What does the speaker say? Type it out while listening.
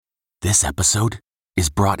This episode is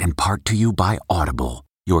brought in part to you by Audible,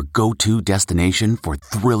 your go-to destination for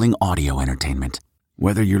thrilling audio entertainment.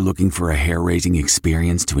 Whether you're looking for a hair-raising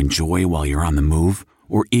experience to enjoy while you're on the move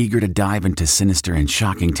or eager to dive into sinister and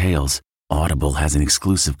shocking tales, Audible has an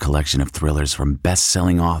exclusive collection of thrillers from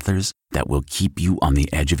best-selling authors that will keep you on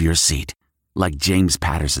the edge of your seat. Like James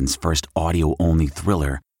Patterson's first audio-only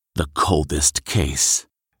thriller, The Coldest Case.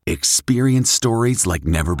 Experience stories like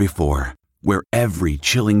never before, where every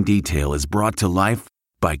chilling detail is brought to life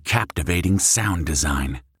by captivating sound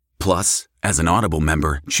design. Plus, as an Audible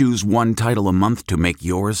member, choose one title a month to make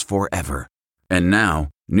yours forever. And now,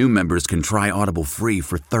 new members can try Audible free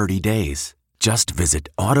for 30 days. Just visit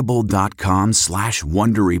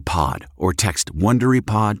audible.com/WonderyPod or text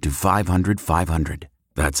WonderyPod to 500-500.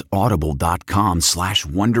 That's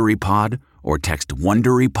audible.com/WonderyPod or text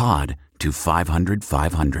WonderyPod to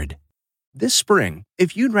 500-500. This spring,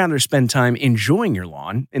 if you'd rather spend time enjoying your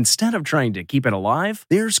lawn instead of trying to keep it alive,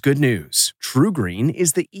 there's good news. TruGreen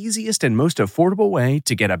is the easiest and most affordable way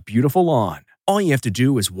to get a beautiful lawn. All you have to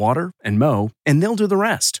do is water and mow, and they'll do the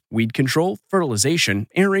rest. Weed control, fertilization,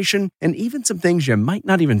 aeration, and even some things you might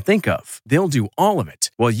not even think of. They'll do all of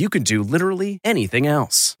it, while you can do literally anything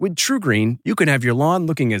else. With TruGreen, you can have your lawn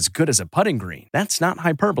looking as good as a putting green. That's not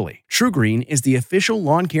hyperbole. TruGreen is the official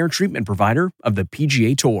lawn care treatment provider of the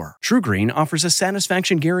PGA Tour. TruGreen offers a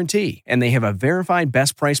satisfaction guarantee, and they have a verified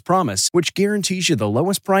best price promise, which guarantees you the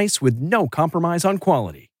lowest price with no compromise on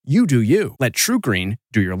quality. You do you. Let TruGreen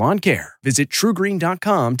do your lawn care. Visit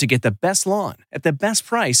TruGreen.com to get the best lawn at the best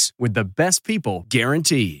price with the best people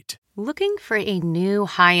guaranteed. Looking for a new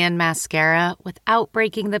high-end mascara without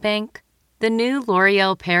breaking the bank? The new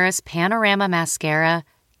L'Oreal Paris Panorama Mascara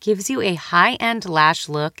gives you a high-end lash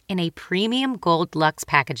look in a premium gold luxe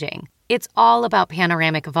packaging. It's all about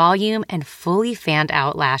panoramic volume and fully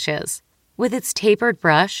fanned-out lashes. With its tapered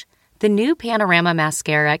brush, the new Panorama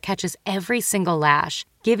Mascara catches every single lash,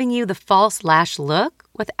 giving you the false lash look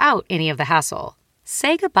without any of the hassle.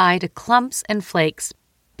 Say goodbye to clumps and flakes,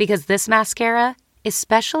 because this mascara is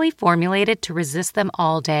specially formulated to resist them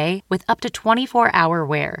all day with up to 24-hour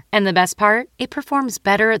wear. And the best part? It performs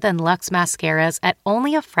better than Luxe mascaras at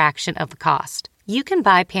only a fraction of the cost. You can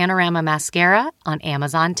buy Panorama Mascara on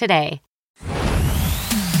Amazon today.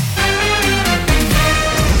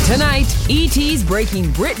 Tonight, E.T.'s breaking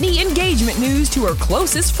Britney engagement news to her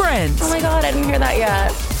closest friends. Oh my God, I didn't hear that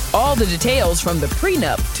yet. All the details from the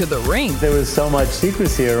prenup to the ring. There was so much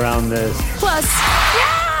secrecy around this. Plus,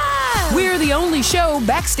 we're the only show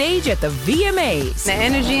backstage at the VMAs. The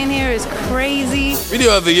energy in here is crazy.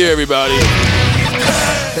 Video of the year, everybody.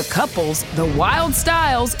 The couples, the wild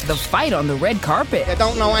styles, the fight on the red carpet. I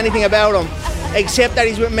don't know anything about him, except that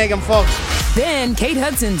he's with Megan Fox. Then Kate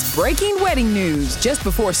Hudson's breaking wedding news just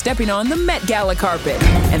before stepping on the Met Gala carpet.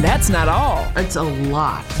 And that's not all. It's a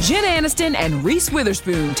lot. Jen Aniston and Reese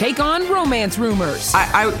Witherspoon take on romance rumors.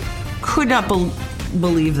 I could not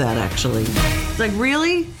believe that, actually. It's like,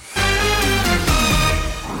 really?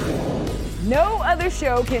 No other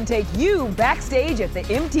show can take you backstage at the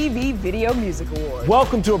MTV Video Music Awards.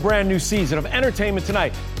 Welcome to a brand new season of Entertainment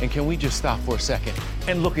Tonight. And can we just stop for a second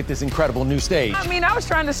and look at this incredible new stage? I mean, I was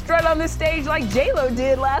trying to strut on this stage like J-Lo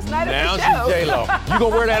did last night at the show. Now she's J-Lo. You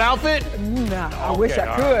gonna wear that outfit? Nah, I wish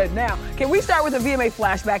I could. Right. Now, can we start with a VMA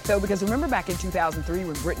flashback, though? Because remember back in 2003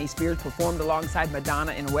 when Britney Spears performed alongside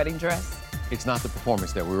Madonna in a wedding dress? It's not the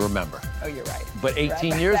performance that we remember. Oh, you're right. But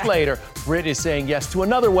 18 years later, Brit is saying yes to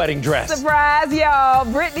another wedding dress. Surprise, y'all.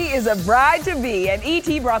 Britney is a bride-to-be, and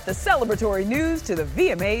E.T. brought the celebratory news to the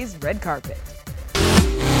VMA's red carpet.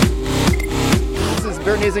 This is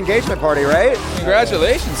Britney's engagement party, right?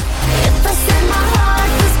 Congratulations.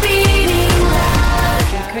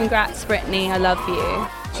 Congrats, Britney. I love you.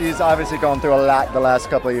 She's obviously gone through a lot the last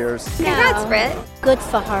couple of years. Congrats, Brit. Good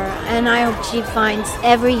for her, and I hope she finds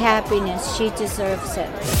every happiness. She deserves it.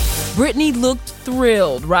 Britney looked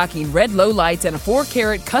thrilled, rocking red lowlights and a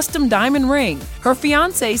 4-carat custom diamond ring. Her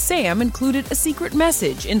fiancé, Sam, included a secret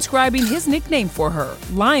message inscribing his nickname for her,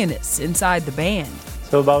 Lioness, inside the band.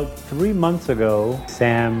 So about 3 months ago,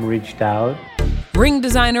 Sam reached out. Ring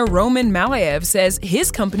designer Roman Malayev says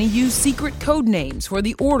his company used secret code names for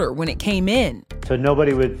the order when it came in. So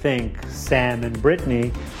nobody would think Sam and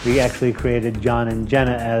Britney. We actually created John and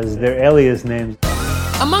Jenna as their alias names.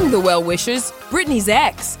 Among the well-wishers, Britney's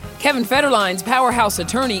ex. Kevin Federline's powerhouse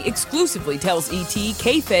attorney exclusively tells E.T.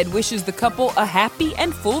 K-Fed wishes the couple a happy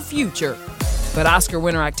and full future. But Oscar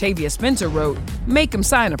winner Octavia Spencer wrote, "Make him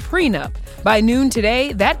sign a prenup." By noon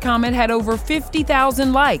today, that comment had over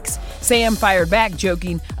 50,000 likes. Sam fired back,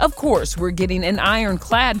 joking, "Of course, we're getting an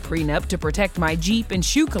ironclad prenup to protect my Jeep and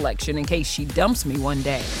shoe collection in case she dumps me one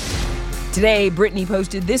day." Today, Britney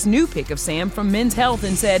posted this new pic of Sam from Men's Health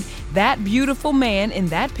and said, "That beautiful man in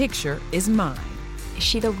that picture is mine." Is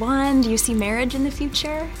she the one? Do you see marriage in the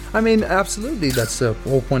future? I mean, absolutely. That's the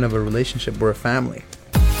whole point of a relationship. We're a family.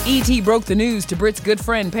 E.T. broke the news to Brit's good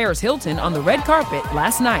friend Paris Hilton on the red carpet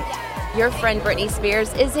last night. Your friend Britney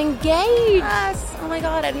Spears is engaged. Yes. Oh my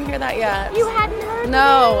God, I didn't hear that yet. You hadn't heard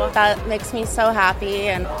No, that makes me so happy,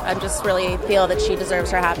 and I just really feel that she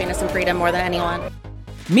deserves her happiness and freedom more than anyone.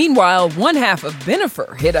 Meanwhile, one half of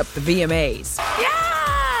Bennifer hit up the VMAs.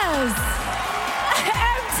 Yes!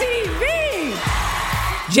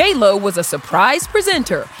 MTV! J-Lo was a surprise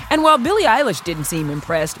presenter, and while Billie Eilish didn't seem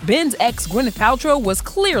impressed, Ben's ex Gwyneth Paltrow was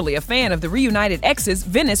clearly a fan of the reunited ex's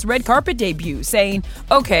Venice red carpet debut, saying,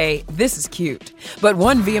 "Okay, this is cute." But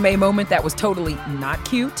one VMA moment that was totally not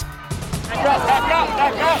cute.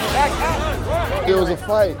 There was a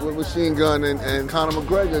fight with Machine Gun and Conor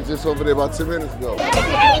McGregor just over there about 10 minutes ago.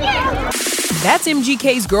 That's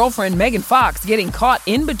MGK's girlfriend Megan Fox getting caught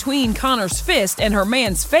in between Conor's fist and her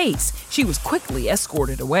man's face. She was quickly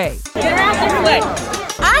escorted away. Get out this way.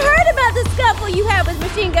 I heard about the scuffle you had with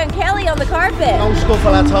Machine Gun Kelly on the carpet. No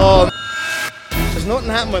scuffle at all. There's nothing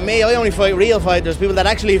happened with me. I only fight real fighters, people that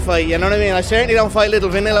actually fight, you know what I mean? I certainly don't fight little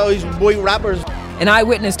Vanilla Ice white rappers. An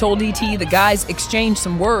eyewitness told ET the guys exchanged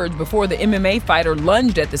some words before the MMA fighter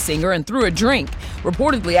lunged at the singer and threw a drink,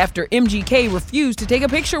 reportedly after MGK refused to take a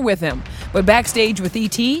picture with him. But backstage with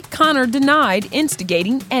ET, Conor denied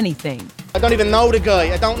instigating anything. I don't even know the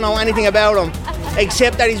guy. I don't know anything about him,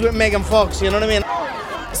 except that he's with Megan Fox, you know what I mean?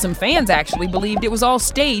 Some fans actually believed it was all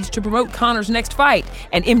staged to promote Conor's next fight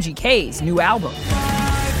and MGK's new album.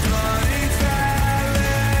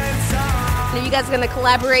 Are you guys going to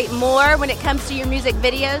collaborate more when it comes to your music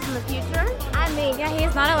videos in the future? I mean, yeah,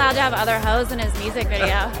 he's not allowed to have other hoes in his music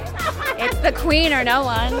video. It's the queen or no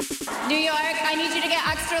one. New York, I need you to get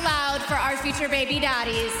extra loud for our future baby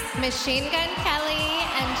daddies, Machine Gun Kelly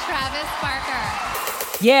and Travis Barker.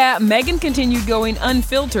 Yeah, Megan continued going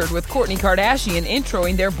unfiltered with Kourtney Kardashian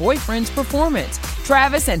introing their boyfriend's performance.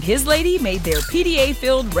 Travis and his lady made their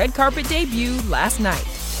PDA-filled red carpet debut last night.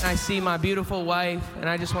 I see my beautiful wife, and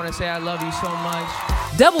I just want to say I love you so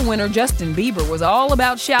much. Double winner Justin Bieber was all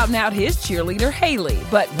about shouting out his cheerleader, Haley.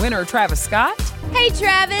 But winner Travis Scott? Hey,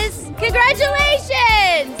 Travis,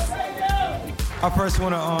 congratulations! I first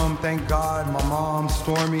want to thank God, my mom,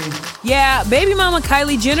 Stormy. Yeah, baby mama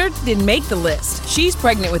Kylie Jenner didn't make the list. She's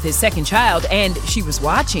pregnant with his second child, and she was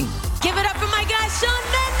watching. Give it up for my guy, Shawn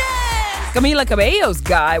Mendes! Camila Cabello's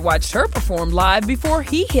guy watched her perform live before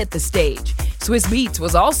he hit the stage. Swiss Beats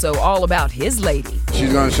was also all about his lady.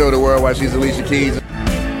 She's going to show the world why she's Alicia Keys.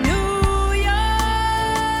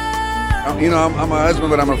 You know, I'm a husband,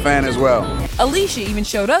 but I'm a fan as well. Alicia even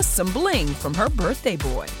showed us some bling from her birthday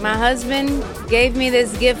boy. My husband gave me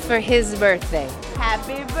this gift for his birthday.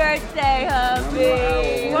 Happy birthday,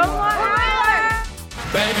 hubby! One more hour!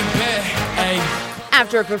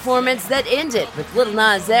 After a performance that ended with Lil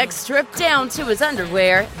Nas X stripped down to his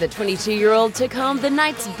underwear, the 22-year-old took home the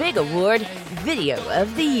night's big award, Video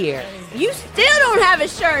of the Year. You still don't have a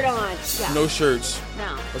shirt on. Yeah. No shirts.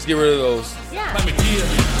 No. Let's get rid of those. Yeah.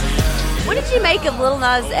 What did you make of Lil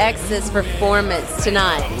Nas X's performance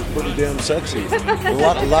tonight? It was pretty damn sexy.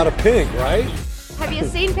 a lot of pink, right? Have you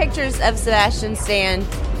seen pictures of Sebastian Stan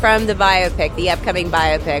from the biopic, the upcoming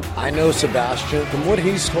biopic? I know Sebastian. From what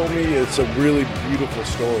he's told me, it's a really beautiful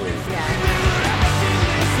story. Yeah.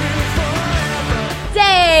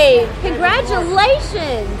 Dave,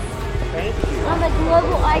 congratulations! Thank you. On the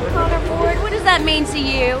Global Icon Award. What does that mean to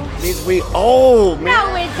you? It means we old, man.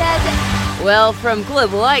 No, it doesn't. Well, from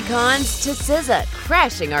global icons to SZA,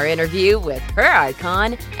 crashing our interview with her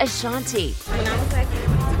icon, Ashanti. When I was like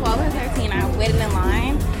 12 or 13, I waited in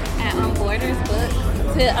line at Borders Book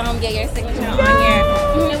to get your signature on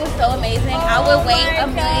your. It was so amazing. I would wait a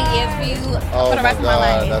million years for you for the rest of my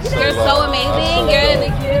life. You're so amazing. You're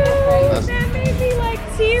the cutest. That made me like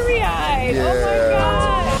teary-eyed. Yeah. Oh my God.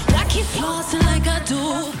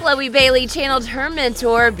 Chloe Bailey channeled her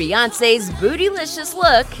mentor, Beyonce's bootylicious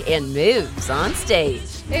look and moves on stage.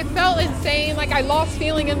 It felt insane, like I lost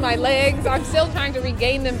feeling in my legs. I'm still trying to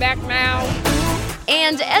regain them back now.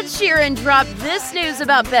 And Ed Sheeran dropped this news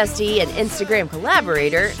about bestie and Instagram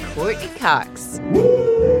collaborator, Courtney Cox.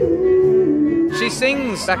 She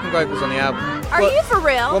sings backing vocals on the album. Are you for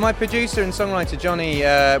real? Well, my producer and songwriter Johnny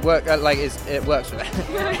works with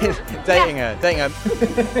her. dating her.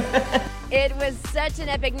 It was such an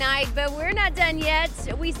epic night, but we're not done yet.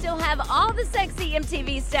 We still have all the sexy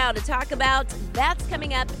MTV style to talk about. That's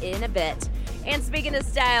coming up in a bit. And speaking of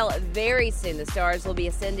style, very soon the stars will be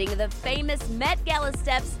ascending the famous Met Gala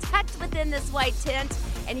steps tucked within this white tent.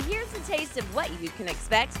 And here's a taste of what you can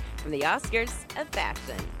expect from the Oscars of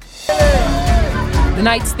fashion. The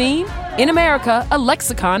night's theme? In America, a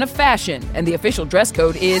lexicon of fashion. And the official dress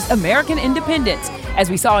code is American independence. As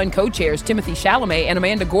we saw in co-chairs Timothée Chalamet and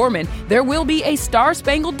Amanda Gorman, there will be a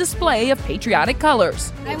star-spangled display of patriotic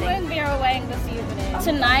colors. I'm wearing Vera Wang this evening.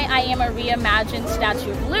 Tonight, I am a reimagined Statue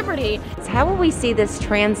of Liberty. How will we see this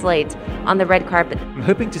translate on the red carpet? I'm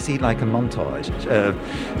hoping to see like a montage of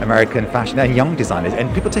American fashion and young designers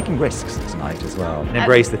and people taking risks tonight as well and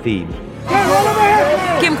embrace the theme.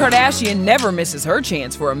 Kim Kardashian never misses her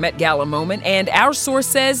chance for a Met Gala moment, and our source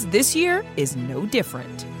says this year is no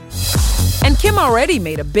different. And Kim already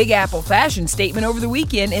made a Big Apple fashion statement over the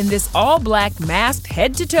weekend in this all-black masked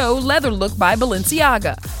head-to-toe leather look by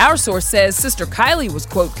Balenciaga. Our source says Sister Kylie was,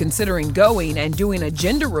 quote, considering going and doing a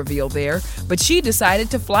gender reveal there, but she decided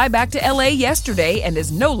to fly back to LA yesterday and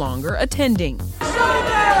is no longer attending.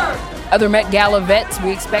 Other Met Gala vets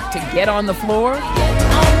we expect to get on the floor: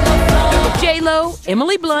 J-Lo,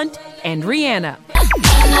 Emily Blunt, and Rihanna.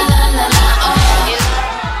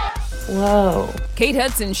 Whoa. Kate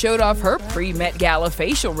Hudson showed off her pre-Met Gala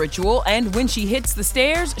facial ritual, and when she hits the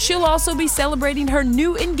stairs, she'll also be celebrating her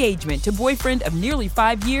new engagement to boyfriend of nearly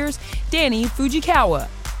 5 years, Danny Fujikawa.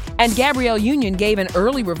 And Gabrielle Union gave an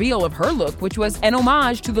early reveal of her look, which was an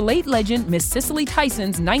homage to the late legend Miss Cicely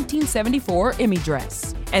Tyson's 1974 Emmy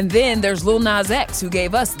dress. And then there's Lil Nas X, who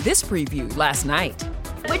gave us this preview last night.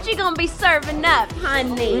 What you gonna be serving up,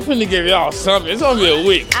 honey? We're finna give y'all something. It's gonna be a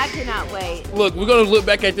week. I cannot wait. Look, we're gonna look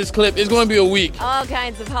back at this clip. It's gonna be a week. All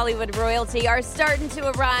kinds of Hollywood royalty are starting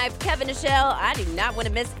to arrive. Kevin and Michelle, I do not want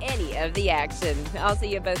to miss any of the action. I'll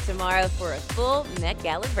see you both tomorrow for a full Met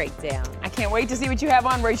Gala breakdown. I can't wait to see what you have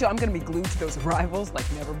on, Rachel. I'm going to be glued to those arrivals like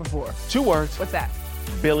never before. 2 words. What's that?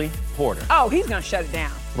 Billy Porter. Oh, he's going to shut it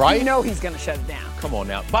down. Right? You know he's going to shut it down. Come on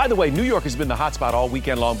now. By the way, New York has been the hotspot all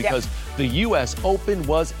weekend long because the U.S. Open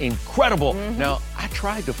was incredible. Now, I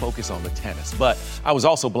tried to focus on the tennis, but I was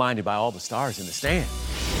also blinded by all the stars in the stand.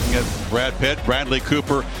 Brad Pitt, Bradley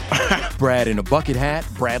Cooper. Brad in a bucket hat,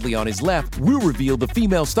 Bradley on his left. We'll reveal the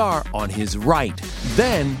female star on his right.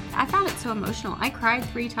 Then, I found it so emotional. I cried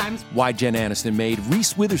 3 times. Why Jen Aniston made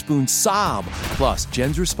Reese Witherspoon sob. Plus,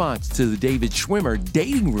 Jen's response to the David Schwimmer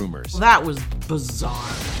dating rumors. That was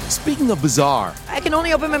bizarre. Speaking of bizarre, I can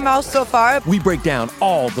only open my mouth so far. we break down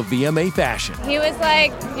all the VMA fashion. He was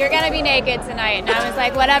like, "You're gonna be naked tonight," and I was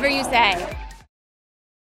like, "Whatever you say."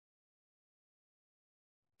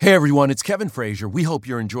 Hey everyone, it's Kevin Frazier. We hope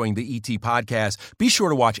you're enjoying the ET podcast. Be sure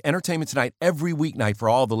to watch Entertainment Tonight every weeknight for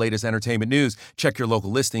all the latest entertainment news. Check your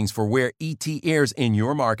local listings for where ET airs in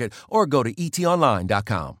your market or go to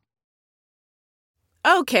etonline.com.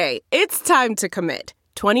 Okay, it's time to commit.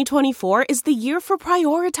 2024 is the year for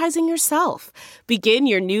prioritizing yourself. Begin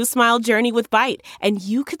your new smile journey with Byte, and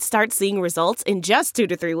you could start seeing results in just 2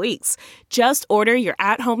 to 3 weeks. Just order your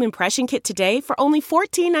at-home impression kit today for only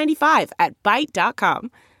 $14.95 at Byte.com.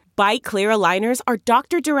 Byte Clear aligners are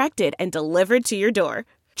doctor-directed and delivered to your door.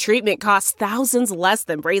 Treatment costs thousands less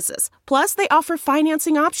than braces. Plus, they offer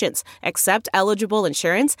financing options, accept eligible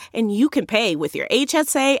insurance, and you can pay with your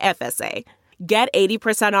HSA FSA. Get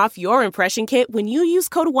 80% off your impression kit when you use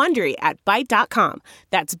code WONDERY at Byte.com.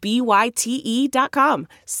 That's BYTE.com.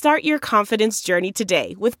 Start your confidence journey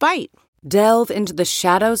today with Byte. Delve into the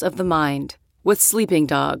shadows of the mind with Sleeping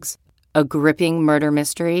Dogs, a gripping murder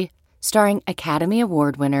mystery starring Academy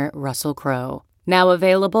Award winner Russell Crowe. Now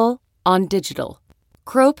available on digital.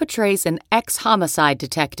 Crowe portrays an ex-homicide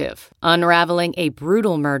detective unraveling a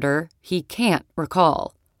brutal murder he can't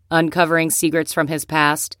recall. Uncovering secrets from his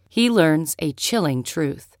past, he learns a chilling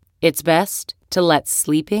truth. It's best to let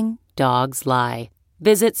sleeping dogs lie.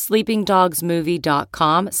 Visit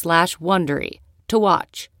sleepingdogsmovie.com/Wondery to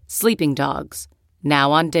watch Sleeping Dogs,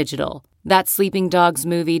 now on digital. That's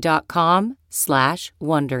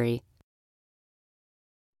sleepingdogsmovie.com/Wondery.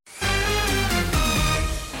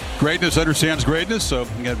 Greatness understands greatness, so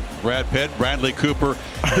we got Brad Pitt, Bradley Cooper.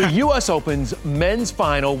 The U.S. Open's men's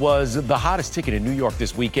final was the hottest ticket in New York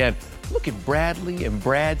this weekend. Look at Bradley and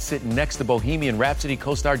Brad sitting next to Bohemian Rhapsody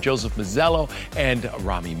co-star Joseph Mazzello and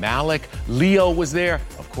Rami Malek. Leo was there.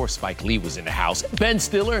 Of course, Spike Lee was in the house. Ben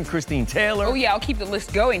Stiller and Christine Taylor. Oh, yeah, I'll keep the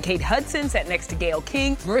list going. Kate Hudson sat next to Gayle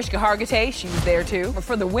King. Mariska Hargitay, she was there, too. But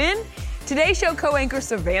for the win, Today Show co-anchor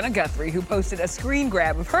Savannah Guthrie, who posted a screen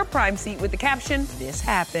grab of her prime seat with the caption, "This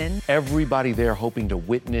happened." Everybody there hoping to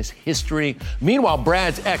witness history. Meanwhile,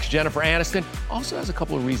 Brad's ex, Jennifer Aniston, also has a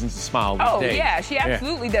couple of reasons to smile these days. Oh, yeah, she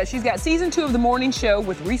absolutely does. She's got season 2 of The Morning Show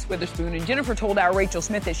with Reese Witherspoon, and Jennifer told our Rachel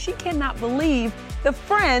Smith that she cannot believe the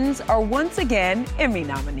Friends are once again Emmy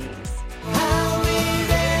nominees.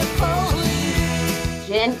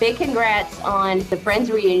 Jen, big congrats on the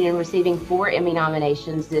Friends reunion receiving 4 Emmy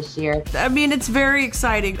nominations this year. I mean, it's very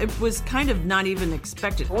exciting. It was kind of not even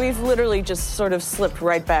expected. We've literally just sort of slipped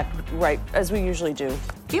right back, right as we usually do.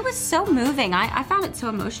 It was so moving. I found it so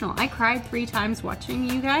emotional. I cried 3 times watching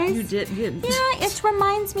you guys. You did. Yeah, it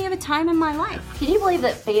reminds me of a time in my life. Can you believe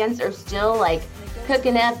that fans are still like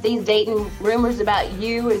cooking up these dating rumors about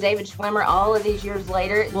you and David Schwimmer all of these years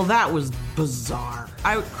later? Well, that was bizarre.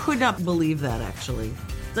 I could not believe that, actually.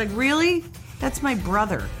 Like, really? That's my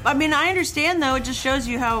brother. I mean, I understand, though. It just shows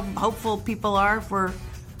you how hopeful people are for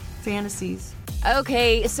fantasies.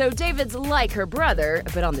 Okay, so David's like her brother,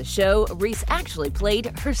 but on the show, Reese actually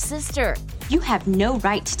played her sister. You have no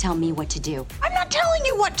right to tell me what to do. I'm not telling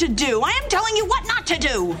you what to do. I am telling you what not to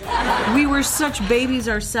do. We were such babies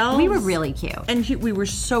ourselves. We were really cute. And we were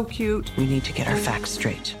so cute. We need to get our facts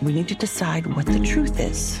straight. We need to decide what the truth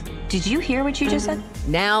is. Did you hear what you just said?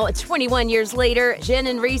 Now, 21 years later, Jen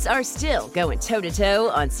and Reese are still going toe-to-toe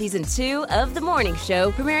on season 2 of The Morning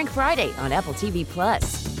Show, premiering Friday on Apple TV+.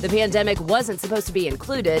 The pandemic wasn't supposed to be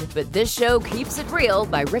included, but this show keeps it real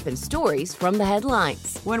by ripping stories from the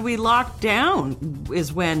headlines. When we locked down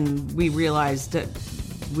is when we realized that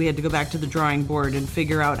we had to go back to the drawing board and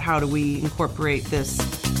figure out how do we incorporate this.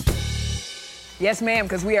 Yes, ma'am,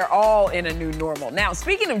 because we are all in a new normal. Now,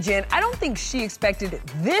 speaking of Jen, I don't think she expected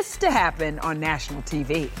this to happen on national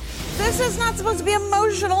TV. This is not supposed to be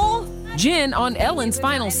emotional. Jen on Ellen's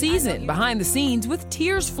final season, behind the scenes with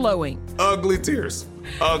tears flowing. Ugly tears.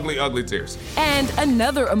 Ugly, ugly tears. And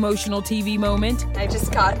another emotional TV moment. I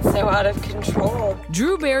just got so out of control.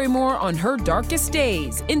 Drew Barrymore on her darkest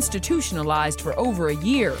days, institutionalized for over a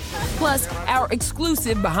year. Plus, our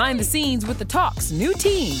exclusive behind the scenes with the Talks new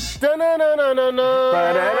team.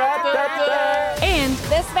 And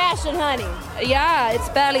This fashion, honey. Yeah, it's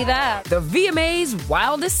barely that. the VMA's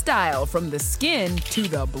wildest style, from the skin to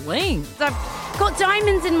the bling. I've got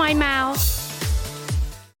diamonds in my mouth.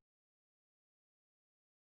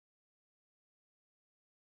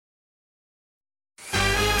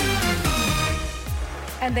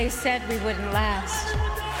 And they said we wouldn't last.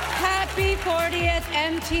 Happy 40th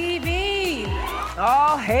MTV!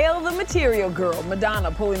 All hail the Material Girl,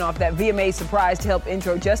 Madonna pulling off that VMA surprise to help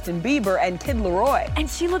intro Justin Bieber and Kid Laroi. And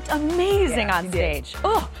she looked amazing on stage.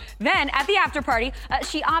 Oh, then at the after party,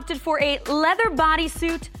 she opted for a leather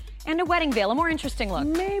bodysuit and a wedding veil, a more interesting look.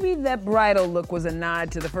 Maybe that bridal look was a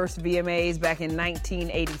nod to the first VMAs back in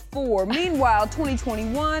 1984. Meanwhile,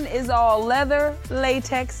 2021 is all leather,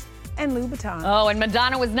 latex, and Louboutin. Oh, and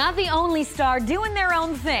Madonna was not the only star doing their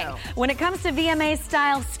own thing. No. When it comes to VMA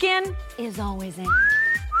style, skin is always in.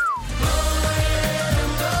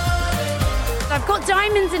 I've got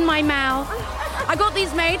diamonds in my mouth. I got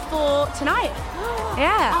these made for tonight.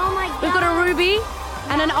 Yeah. Oh my God. We've got a ruby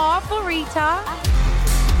and an R for Rita.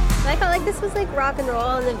 I felt like this was like rock and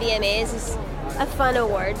roll, and the VMAs is a fun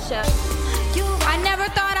award show. I never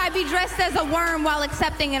thought I'd be dressed as a worm while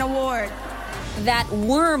accepting an award. That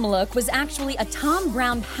worm look was actually a Tom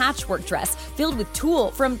Brown patchwork dress filled with tulle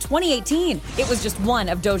from 2018. It was just one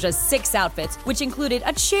of Doja's 6 outfits, which included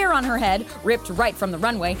a chair on her head, ripped right from the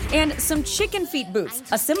runway, and some chicken feet boots.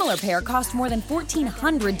 A similar pair cost more than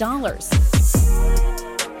 $1,400.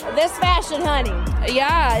 This fashion, honey.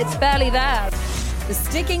 Yeah, it's barely that.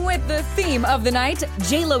 Sticking with the theme of the night,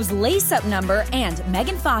 J-Lo's lace-up number and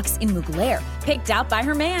Megan Fox in Mugler, picked out by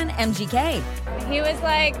her man, MGK. He was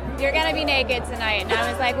like, "You're gonna be naked tonight," and I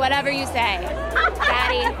was like, "Whatever you say,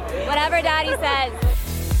 Daddy. Whatever Daddy says."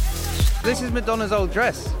 This is Madonna's old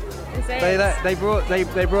dress. This They brought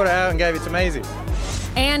it out and gave it to Maisie.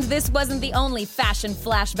 And this wasn't the only fashion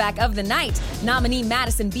flashback of the night. Nominee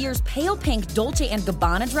Madison Beer's pale pink Dolce &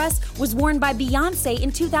 Gabbana dress was worn by Beyoncé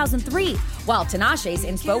in 2003, while Tinashe's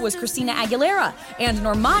inspo was Christina Aguilera, and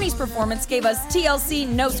Normani's performance gave us TLC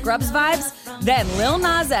No Scrubs vibes. Then Lil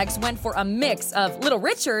Nas X went for a mix of Little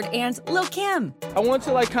Richard and Lil Kim. I want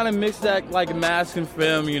to kind of mix that mask and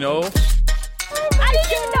femme, you know. I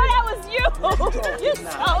didn't even know that was you. You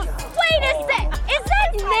so. Wait a sec. Is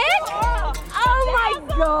that Nick? Oh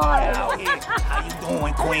my God. How you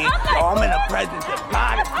doing, Queen? I'm in the presence of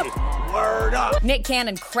goddesses. Word up. Nick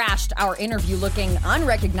Cannon crashed our interview looking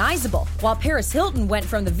unrecognizable, while Paris Hilton went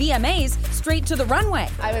from the VMAs straight to the runway.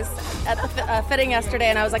 I was at the fitting yesterday,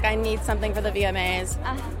 and I was like, I need something for the VMAs.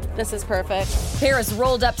 This is perfect. Paris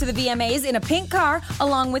rolled up to the VMAs in a pink car,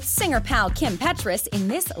 along with singer pal Kim Petras in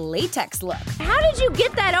this latex look. How did you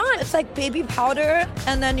get that on? It's like baby powder,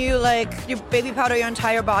 and then you baby powder your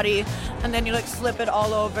entire body, and then you slip it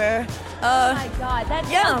all over. Oh my God, that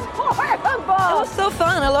sounds horrible. It was so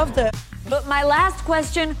fun. I loved it. But my last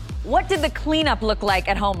question, What did the cleanup look like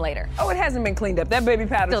at home later? Oh, it hasn't been cleaned up. That baby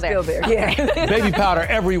powder's still there. Yeah. Baby powder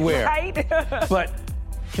everywhere. Right? But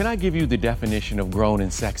can I give you the definition of grown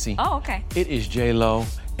and sexy? Oh, okay. It is J-Lo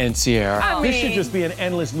and Ciara. This should just be an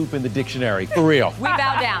endless loop in the dictionary, for real. We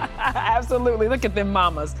bow down. Absolutely. Look at them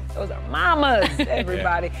mamas. Those are mamas,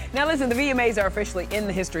 everybody. Now listen, the VMAs are officially in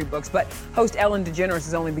the history books, but host Ellen DeGeneres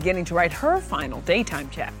is only beginning to write her final daytime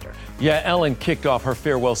chapter. Yeah, Ellen kicked off her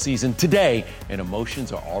farewell season today, and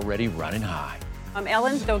emotions are already running high.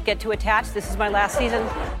 Ellen, don't get too attached. This is my last season.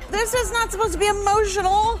 This is not supposed to be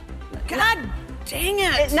emotional. God dang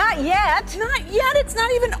it. Not yet. Not yet. It's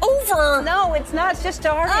not even over. No, it's not. It's just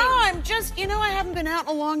starting. Oh, I'm just, I haven't been out in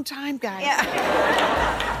a long time, guys.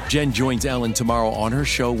 Yeah. Jen joins Ellen tomorrow on her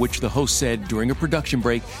show, which the host said during a production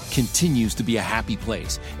break continues to be a happy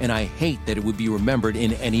place. And I hate that it would be remembered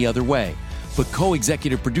in any other way. But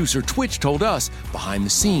co-executive producer Twitch told us, behind the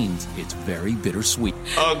scenes, it's very bittersweet.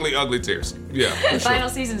 Ugly, ugly tears. Yeah. The final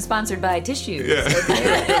season is sponsored by Tissue.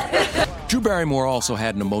 Yeah. Drew Barrymore also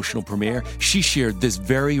had an emotional premiere. She shared this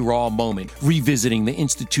very raw moment, revisiting the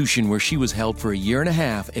institution where she was held for a year and a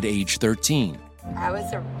half at age 13. I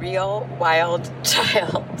was a real wild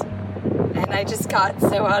child, and I just got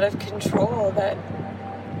so out of control that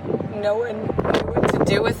no one knew what to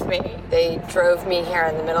do with me. They drove me here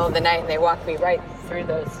in the middle of the night, and they walked me right through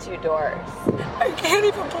those two doors. I can't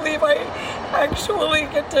even believe I actually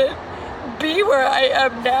get to be where I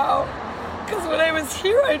am now. Because when I was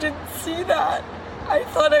here, I didn't see that. I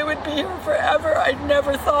thought I would be here forever. I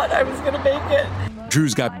never thought I was going to make it.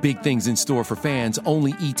 Drew's got big things in store for fans.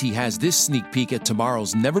 Only E.T. has this sneak peek at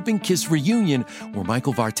tomorrow's Never Been Kissed reunion, where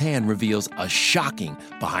Michael Vartan reveals a shocking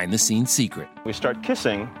behind-the-scenes secret. We start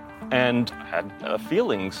kissing and had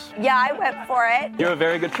feelings. Yeah, I went for it. You're a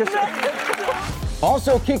very good kisser.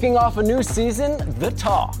 Also kicking off a new season, The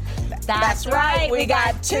Talk. That's right. We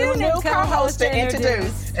got two new co-hosts to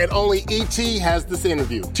introduce. And only E.T. has this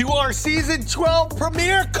interview. To our season 12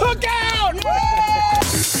 premiere cookout!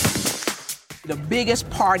 The biggest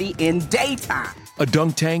party in daytime. A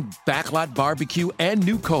dunk tank, backlot barbecue, and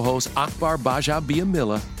new co-host Akbar Baja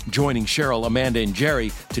Biamila joining Cheryl, Amanda, and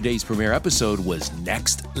Jerry. Today's premiere episode was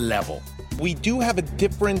next level. We do have a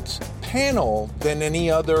different panel than any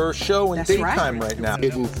other show in daytime right now.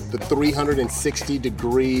 Getting the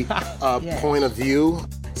 360-degree point of view.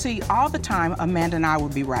 See, all the time, Amanda and I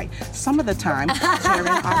would be right. Some of the time, Jerry and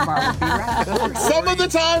Akbar would be right. Some of the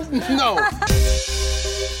time, no.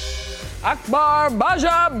 Akbar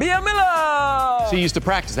Baja Biamila. So you used to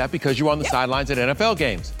practice that because you were on the sidelines at NFL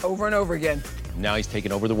games. Over and over again. Now he's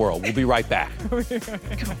taking over the world. We'll be right back. Come on,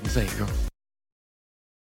 say it, girl.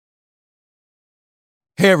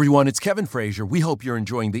 Hey everyone, it's Kevin Frazier. We hope you're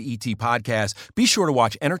enjoying the ET podcast. Be sure to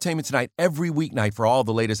watch Entertainment Tonight every weeknight for all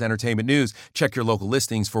the latest entertainment news. Check your local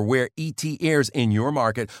listings for where ET airs in your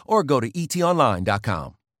market or go to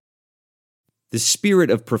etonline.com. The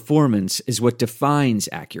spirit of performance is what defines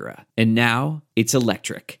Acura, and now it's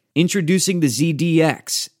electric. Introducing the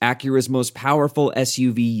ZDX, Acura's most powerful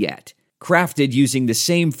SUV yet. Crafted using the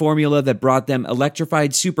same formula that brought them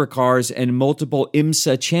electrified supercars and multiple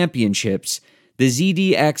IMSA championships, the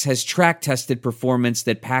ZDX has track-tested performance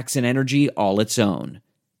that packs an energy all its own.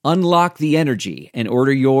 Unlock the energy and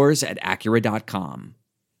order yours at Acura.com.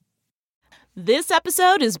 This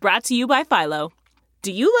episode is brought to you by Philo.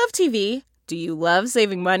 Do you love TV? Do you love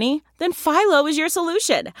saving money? Then Philo is your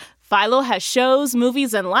solution. Philo has shows,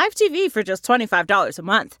 movies, and live TV for just $25 a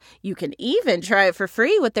month. You can even try it for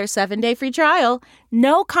free with their 7-day free trial.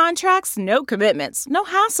 No contracts, no commitments, no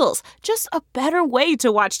hassles. Just a better way to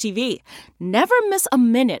watch TV. Never miss a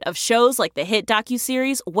minute of shows like the hit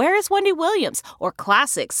docuseries Where is Wendy Williams? Or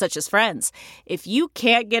classics such as Friends. If you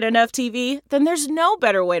can't get enough TV, then there's no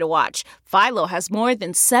better way to watch. Philo has more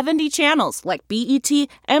than 70 channels like BET,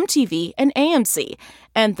 MTV, and AMC.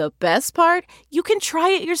 And the best part? You can try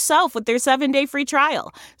it yourself with their 7-day free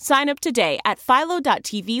trial. Sign up today at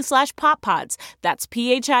philo.tv/poppods. That's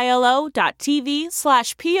philo.tv/POPPODS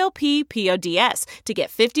to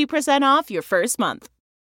get 50% off your first month.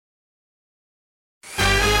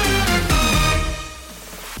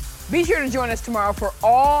 Be sure to join us tomorrow for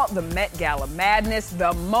all the Met Gala madness,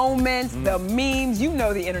 the moments, the memes. You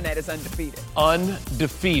know the internet is undefeated.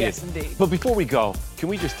 Undefeated. Yes, indeed. But before we go, can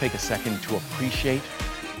we just take a second to appreciate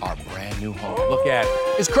our brand new home? Look at it.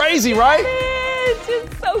 It's crazy, right? It's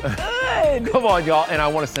just so good. Come on, y'all. And I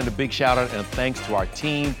want to send a big shout out and thanks to our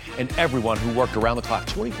team and everyone who worked around the clock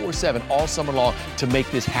 24/7 all summer long to make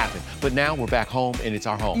this happen. But now we're back home and it's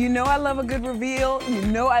our home. You know I love a good reveal. You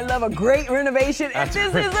know I love a great renovation. And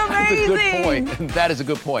this is amazing. That's a good point. That is a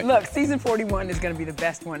good point. Look, season 41 is going to be the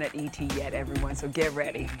best one at ET yet, everyone. So get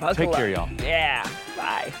ready. Buckle Take care, up. y'all. Yeah.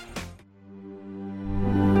 Bye.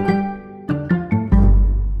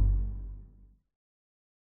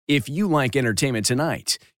 If you like Entertainment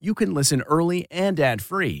Tonight, you can listen early and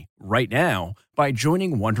ad-free right now by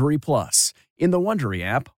joining Wondery Plus in the Wondery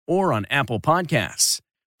app or on Apple Podcasts.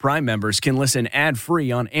 Prime members can listen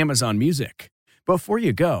ad-free on Amazon Music. Before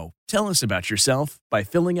you go, tell us about yourself by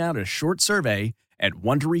filling out a short survey at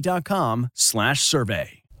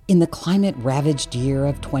Wondery.com/survey. In the climate-ravaged year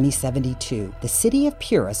of 2072, the city of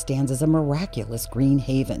Pura stands as a miraculous green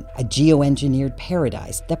haven, a geoengineered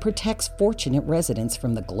paradise that protects fortunate residents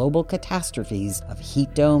from the global catastrophes of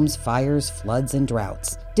heat domes, fires, floods, and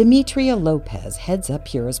droughts. Demetria Lopez heads up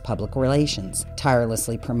Pura's public relations,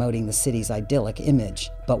 tirelessly promoting the city's idyllic image.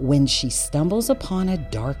 But when she stumbles upon a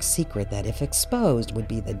dark secret that, if exposed, would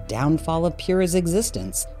be the downfall of Pura's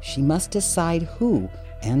existence, she must decide who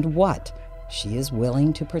and what she is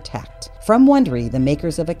willing to protect. From Wondery, the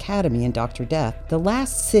makers of Academy and Dr. Death, The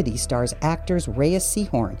Last City stars actors Reyes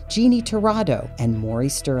Sehorn, Jeannie Torrado, and Maury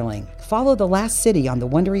Sterling. Follow The Last City on the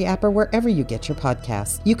Wondery app or wherever you get your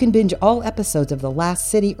podcasts. You can binge all episodes of The Last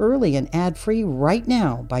City early and ad-free right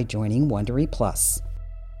now by joining Wondery Plus.